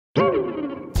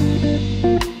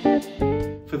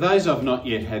those I've not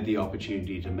yet had the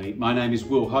opportunity to meet, my name is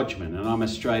Hodgman and I'm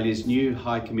Australia's new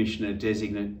High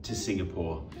Commissioner-Designate to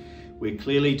Singapore. We're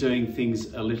clearly doing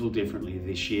things a little differently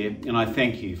this year, and I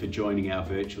thank you for joining our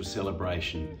virtual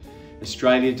celebration.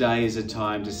 Australia Day is a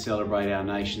time to celebrate our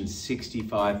nation's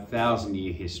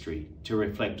 65,000-year history, to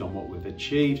reflect on what we've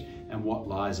achieved and what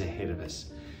lies ahead of us.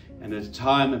 And at a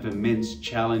time of immense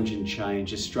challenge and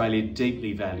change, Australia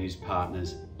deeply values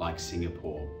partners like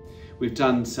Singapore. We've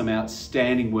done some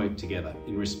outstanding work together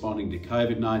in responding to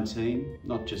COVID-19,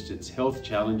 not just its health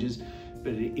challenges,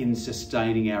 but in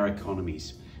sustaining our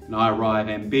economies. And I arrive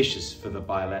ambitious for the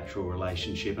bilateral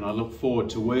relationship, and I look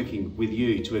forward to working with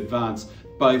you to advance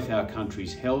both our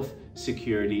country's health,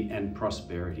 security and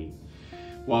prosperity.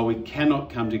 While we cannot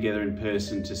come together in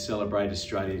person to celebrate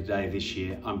Australia Day this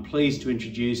year, I'm pleased to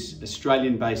introduce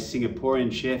Australian-based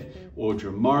Singaporean chef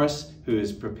Audra Morrice, who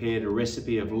has prepared a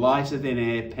recipe of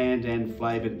lighter-than-air Pandan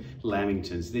flavoured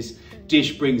Lamingtons. This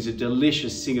dish brings a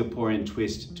delicious Singaporean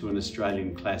twist to an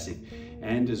Australian classic,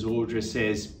 and as Audra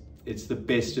says, it's the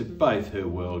best of both her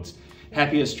worlds.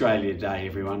 Happy Australia Day,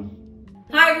 everyone.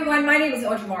 Hi everyone, my name is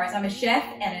Audra Morrice. I'm a chef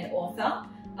and an author.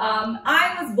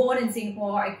 I was born in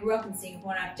Singapore, I grew up in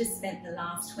Singapore, and I've just spent the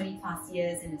last 20 plus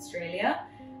years in Australia.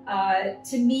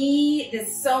 To me,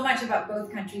 there's so much about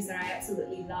both countries that I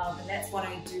absolutely love, and that's what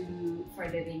I do for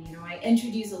a living. You know, I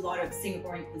introduce a lot of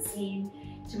Singaporean cuisine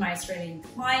to my Australian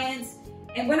clients,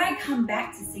 and when I come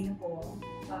back to Singapore,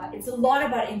 it's a lot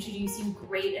about introducing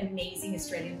great, amazing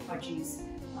Australian produce.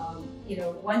 You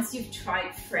know, once you've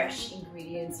tried fresh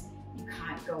ingredients, you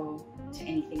can't go to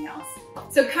anything else.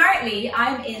 So currently,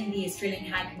 I'm in the Australian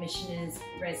High Commissioner's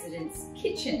residence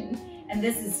kitchen, and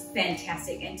this is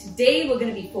fantastic. And today we're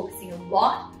going to be focusing a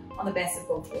lot on the best of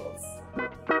both worlds.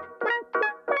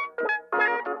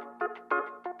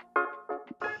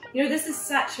 You know, this is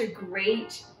such a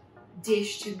great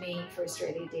dish to make for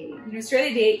Australia Day. You know,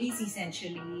 Australia Day is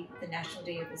essentially the national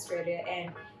day of Australia,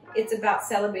 and it's about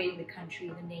celebrating the country,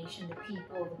 the nation, the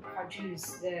people, the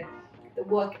produce, the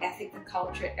work ethic, the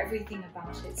culture, everything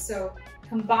about it. So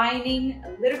combining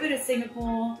a little bit of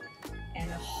Singapore and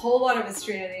a whole lot of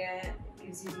Australia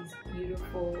gives you these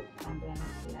beautiful Pandan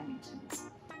Lamingtons.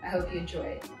 I hope you enjoy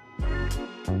it.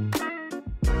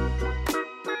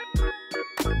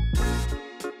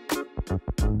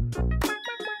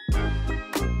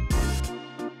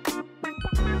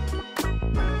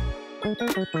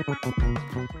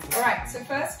 Alright, so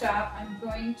first up, I'm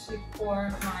going to pour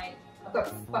I've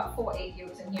got about 4 egg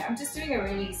yolks in here. I'm just doing a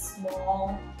really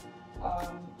small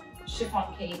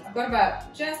chiffon cake. I've got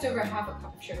about just over half a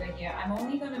cup of sugar in here. I'm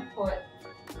only going to put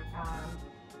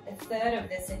a third of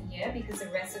this in here because the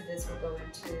rest of this will go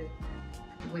into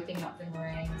whipping up the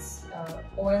meringues.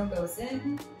 Oil goes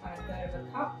in, about a third of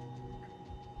a cup.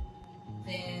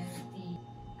 Then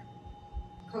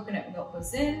the coconut milk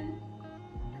goes in.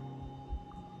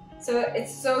 So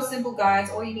it's so simple, guys.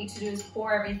 All you need to do is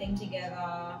pour everything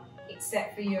together,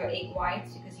 except for your egg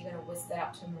whites, because you're going to whisk that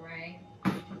up to a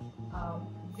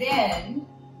meringue.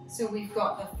 So we've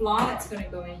got the flour that's going to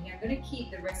go in here. I'm going to keep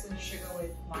the rest of the sugar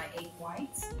with my egg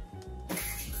whites.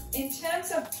 In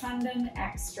terms of pandan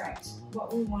extract,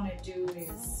 what we want to do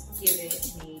is give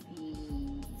it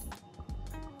maybe,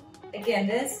 again,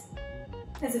 this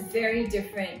has a very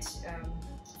different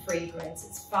fragrance.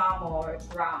 It's far more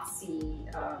grassy,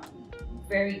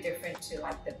 very different to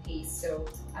like the paste. So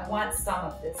I want some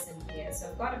of this in here. So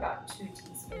I've got about 2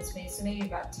 teaspoons, so maybe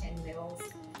about 10 mils.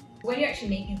 When you're actually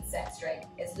making this extract,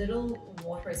 as little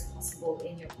water as possible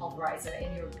in your pulverizer,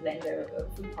 in your blender or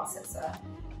food processor,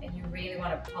 and you really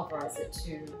want to pulverize it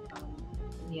to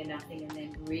near nothing, and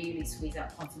then really squeeze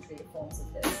out concentrated forms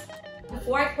of this.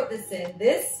 Before I put this in,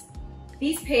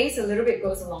 these pastes a little bit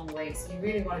goes a long way, so you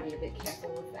really want to be a bit careful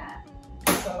with that.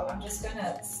 So I'm just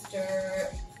gonna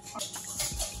stir.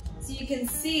 So you can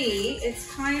see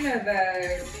it's kind of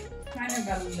a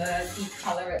murky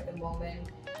color at the moment,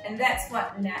 and that's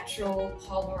what natural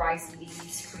pulverized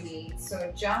leaves create.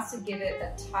 So just to give it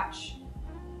a touch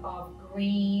of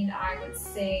green, I would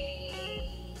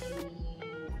say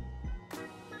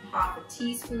half a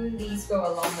teaspoon. These go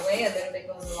a long way, a little bit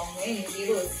goes a long way, and you'll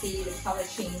be able to see the color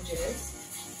changes.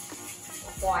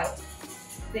 White.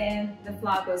 Then the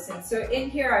flour goes in. So in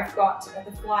here I've got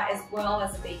the flour as well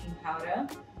as the baking powder.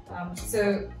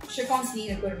 So chiffons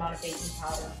need a good amount of baking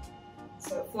powder.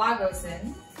 So flour goes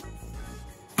in.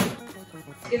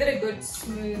 Give it a good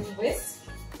smooth whisk.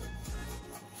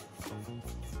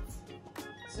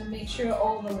 So make sure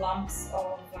all the lumps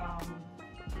of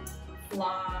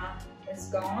flour is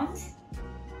gone.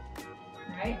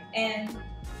 Right? And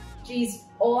geez,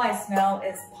 all I smell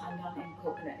is pandan and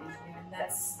coconut in here, and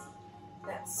that's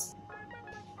that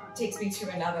takes me to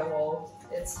another wall.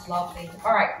 It's lovely.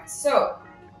 All right, so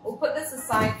we'll put this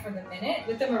aside for the minute.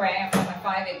 With the meringue, I've got my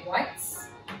 5 egg whites.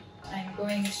 I'm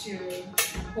going to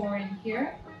pour in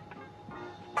here.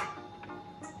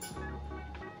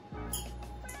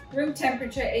 Room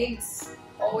temperature eggs,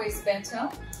 always better.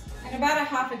 And about a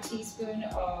half a teaspoon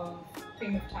of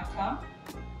cream of tartar.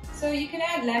 So you can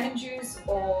add lemon juice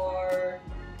or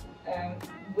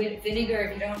with vinegar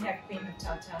if you don't have cream of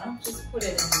tartar. Just put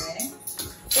it in there.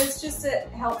 It's just, it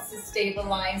helps to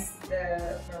stabilize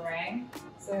the meringue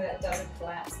so that it doesn't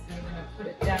collapse. I'm going to put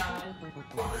it down and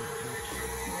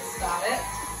start it.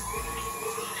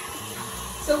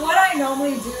 So what I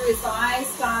normally do is I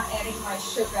start adding my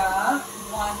sugar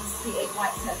once the egg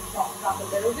whites have softened up a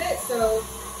little bit. So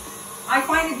I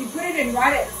find if you put it in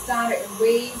right at the start, it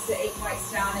weighs the egg whites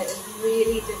down. It is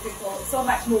really difficult. It's so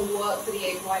much more work for the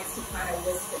egg whites to kind of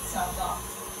whisk itself up.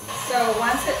 So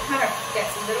once it kind of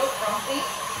gets a little frothy,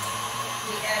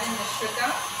 we add in the sugar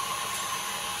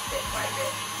bit by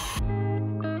bit.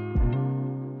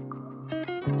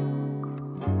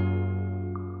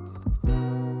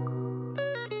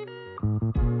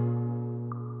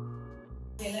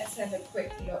 Okay, let's have a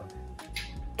quick look.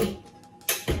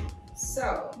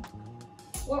 So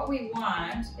what we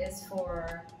want is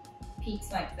for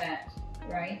peaks like that,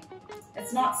 right?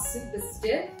 It's not super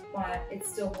stiff, but it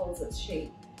still holds its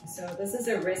shape. So this is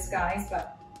a wrist, guys,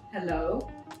 but hello.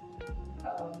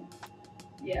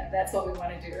 Yeah, that's what we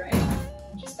want to do, right?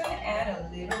 I'm just going to add a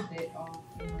little bit of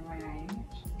meringue.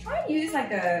 Try and use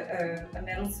like a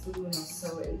metal spoon or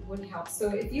so, it would help. So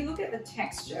if you look at the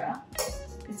texture,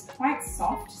 it's quite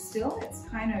soft still. It's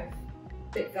kind of a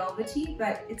bit velvety,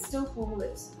 but it still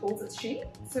holds its shape.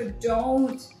 So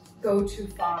don't go too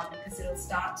far because it'll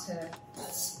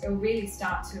really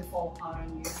start to fall apart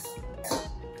on you. So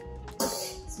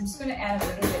I'm just going to add a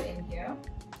little bit in here.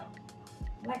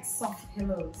 I like soft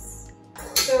pillows.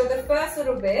 So the first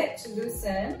little bit to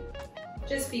loosen,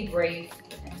 just be brave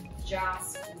and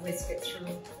just whisk it through.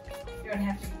 You don't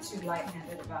have to be too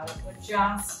light-handed about it. We're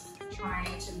just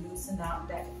trying to loosen up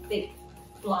that thick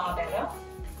flour batter.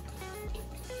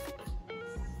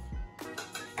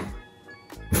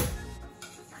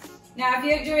 Now, if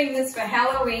you're doing this for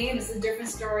Halloween, it's a different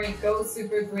story. Go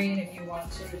super green if you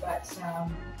want to, but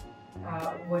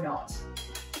we're not.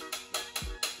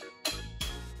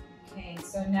 Okay,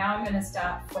 so now I'm going to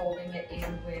start folding it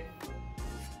in with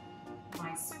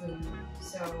my spoon.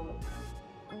 So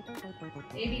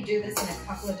maybe do this in a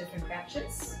couple of different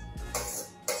batches.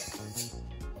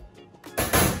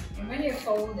 And when you're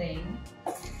folding,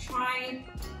 try,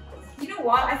 you know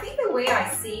what, I think the way I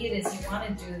see it is you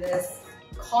want to do this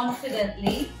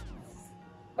confidently,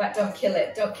 but don't kill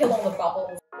it. Don't kill all the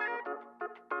bubbles.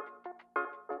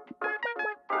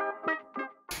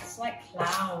 It's like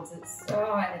clouds. It's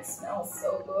and it smells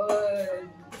so good.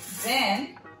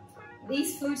 Then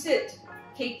these fluted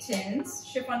cake tins,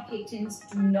 chiffon cake tins,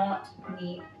 do not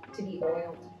need to be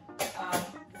oiled.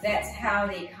 That's how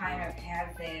they kind of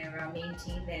have their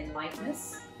maintain their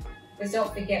lightness. Because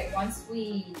don't forget, once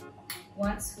we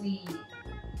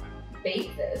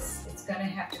bake this, it's going to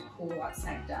have to cool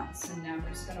upside down. So now I'm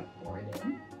just going to pour it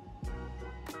in.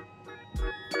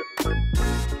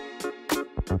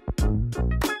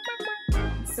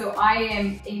 So I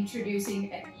am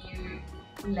introducing a new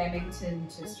Lamington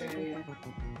to Australia.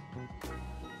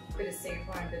 A bit of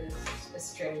Singapore and a bit of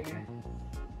Australia.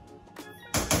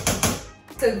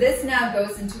 So this now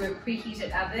goes into a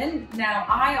preheated oven. Now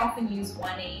I often use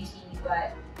 180,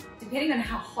 but depending on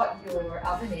how hot your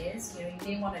oven is, you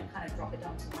may want to kind of drop it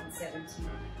down to 170.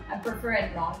 I prefer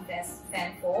a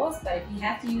non-fan force, but if you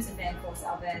have to use a fan force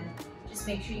oven, just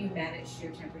make sure you manage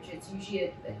your temperature. It's usually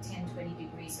a 10-20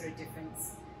 degree sort of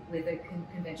difference with a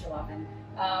conventional oven.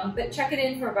 But chuck it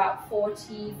in for about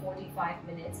 40-45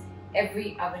 minutes.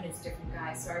 Every oven is different,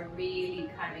 guys, so I really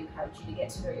kind of encourage you to get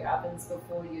to know your ovens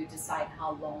before you decide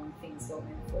how long things go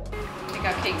in for. I think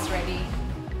our cake's ready.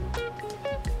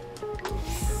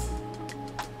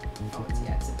 Oh,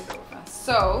 it's a bit over.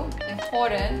 So,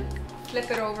 important, flip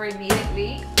it over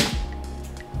immediately,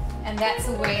 and that's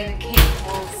the way the cake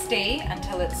will stay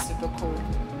until it's super cool.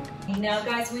 Now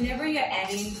guys, whenever you're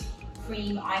adding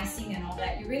cream, icing and all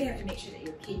that, you really have to make sure that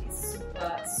your cake is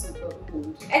super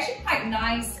cool. Actually quite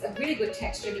nice, a really good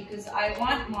texture, because I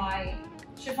want my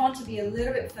chiffon to be a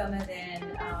little bit firmer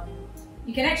than,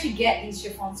 you can actually get these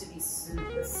chiffons to be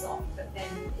super soft, but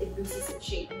then it loses its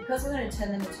shape. And because we're going to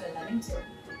turn them into a Lamington,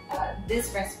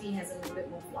 this recipe has a little bit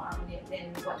more flour in it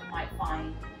than what you might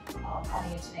find on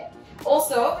the internet.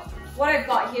 Also, what I've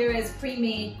got here is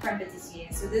pre-made creme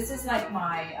pâtissier. So this is like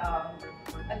my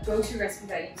a go-to recipe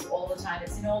that I use all the time.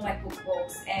 It's in all my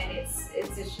cookbooks, and it's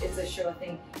a sure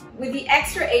thing. With the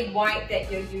extra egg white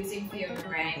that you're using for your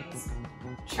meringues,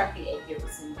 chuck the egg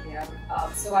yolks in here.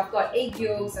 So I've got egg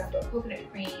yolks, I've got coconut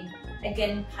cream,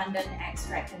 again pandan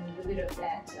extract and a little bit of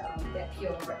that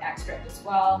pure extract as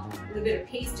well. A little bit of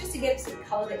paste just to get some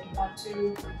color that you want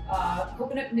to.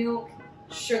 Coconut milk,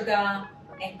 sugar,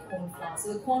 and corn flour.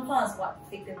 So the corn flour is what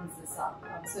thickens this up.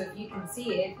 So if you can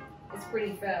see it, it's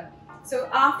pretty firm. So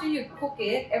after you cook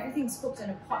it, everything's cooked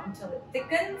in a pot until it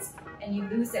thickens and you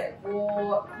lose that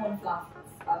raw corn flour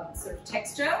sort of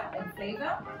texture and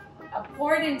flavor.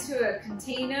 Pour it into a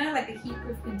container, like a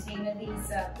heat-proof container.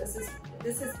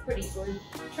 This is pretty good.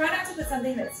 Try not to put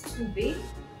something that's too big.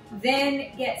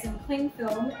 Then get some cling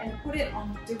film and put it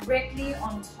on directly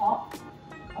on top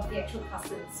of the actual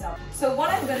custard itself. So what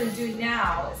I'm going to do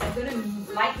now is I'm going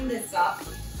to lighten this up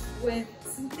with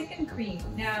some thickened cream.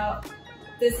 Now,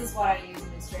 this is what I use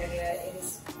in Australia. It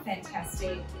is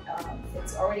fantastic.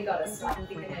 It's already got a slight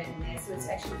thickener in there, so it's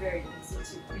actually very easy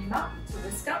to cream up, to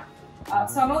whisk up.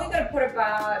 So I'm only going to put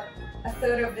about a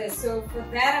third of this. So for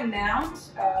that amount,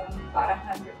 about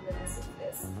 100 mils of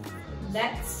this.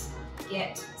 Let's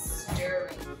get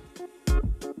stirring.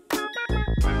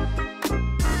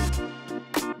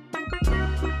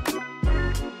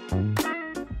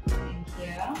 In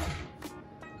here.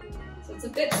 So it's a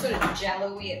bit sort of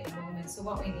jello-y at the moment. So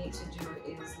what we need to do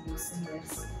is loosen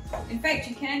this. In fact,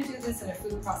 you can do this in a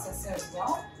food processor as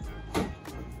well.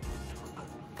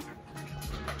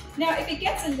 Now, if it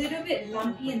gets a little bit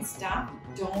lumpy and stuff,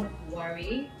 don't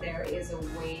worry. There is a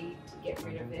way to get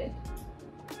rid of it.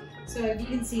 So if you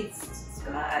can see, it's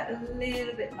got a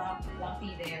little bit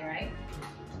lumpy there, right?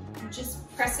 And just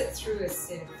press it through a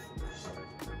sieve.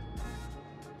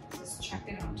 Just chuck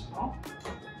it on top.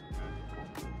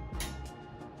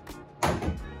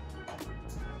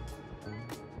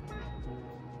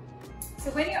 So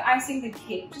when you're icing the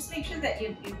cake, just make sure that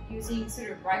you're using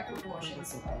sort of right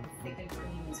proportions of thickened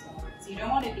cream as well. So you don't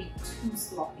want to be too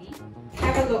sloppy.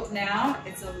 Have a look now,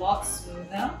 it's a lot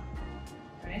smoother,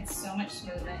 right? So much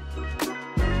smoother.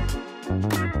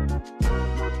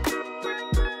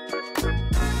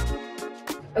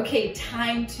 Okay,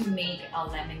 time to make our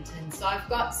lamingtons. So I've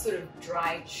got sort of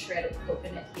dried shredded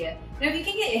coconut here. Now if you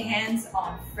can get your hands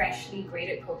on freshly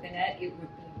grated coconut, it would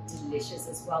be delicious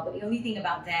as well. But the only thing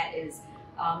about that is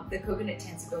the coconut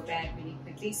tends to go bad really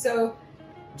quickly. So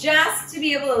just to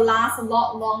be able to last a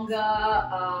lot longer,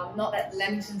 not that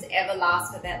lamingtons ever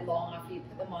last for that long after you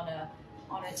put them on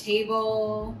a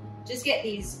table, just get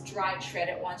these dried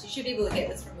shredded ones. You should be able to get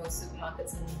this from most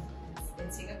supermarkets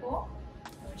in Singapore.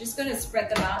 And we're just going to spread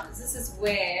them out because this is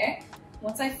where,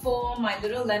 once I form my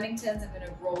little lamingtons, I'm going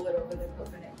to roll it over the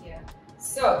coconut here.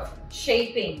 So,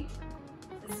 shaping.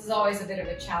 This is always a bit of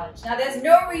a challenge. Now, there's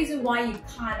no reason why you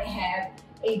can't have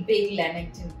a big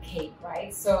lamington cake,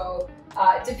 right? So,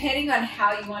 depending on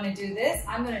how you want to do this,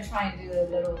 I'm going to try and do the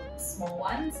little small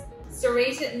ones.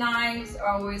 Serrated knives are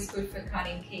always good for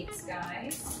cutting cakes,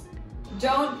 guys.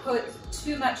 Don't put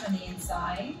too much on the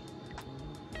inside.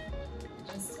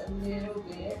 Just a little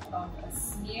bit of a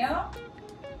smear.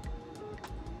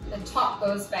 The top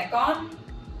goes back on.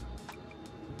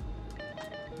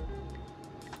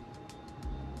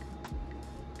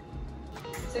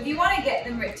 So if you want to get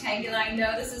them rectangular, I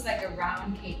know this is like a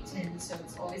round cake tin, so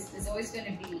there's always going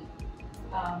to be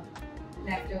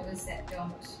leftovers that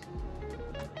don't.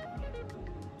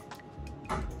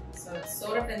 So it's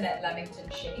sort of in that lamington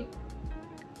shape.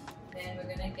 Then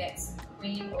we're going to get some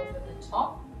cream over the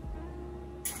top.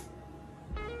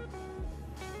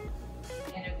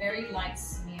 And a very light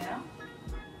smear.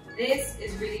 This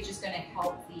is really just going to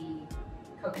help the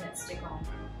coconut stick on.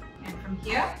 And from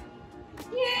here,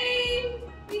 yay!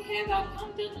 We have our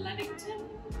Pandan Lamington.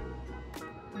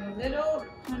 A little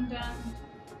pandan.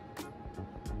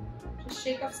 Just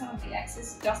shake off some of the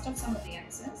excess, dust off some of the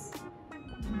excess.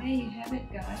 And there you have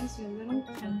it, guys, your little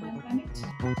Pandan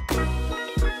Lamington.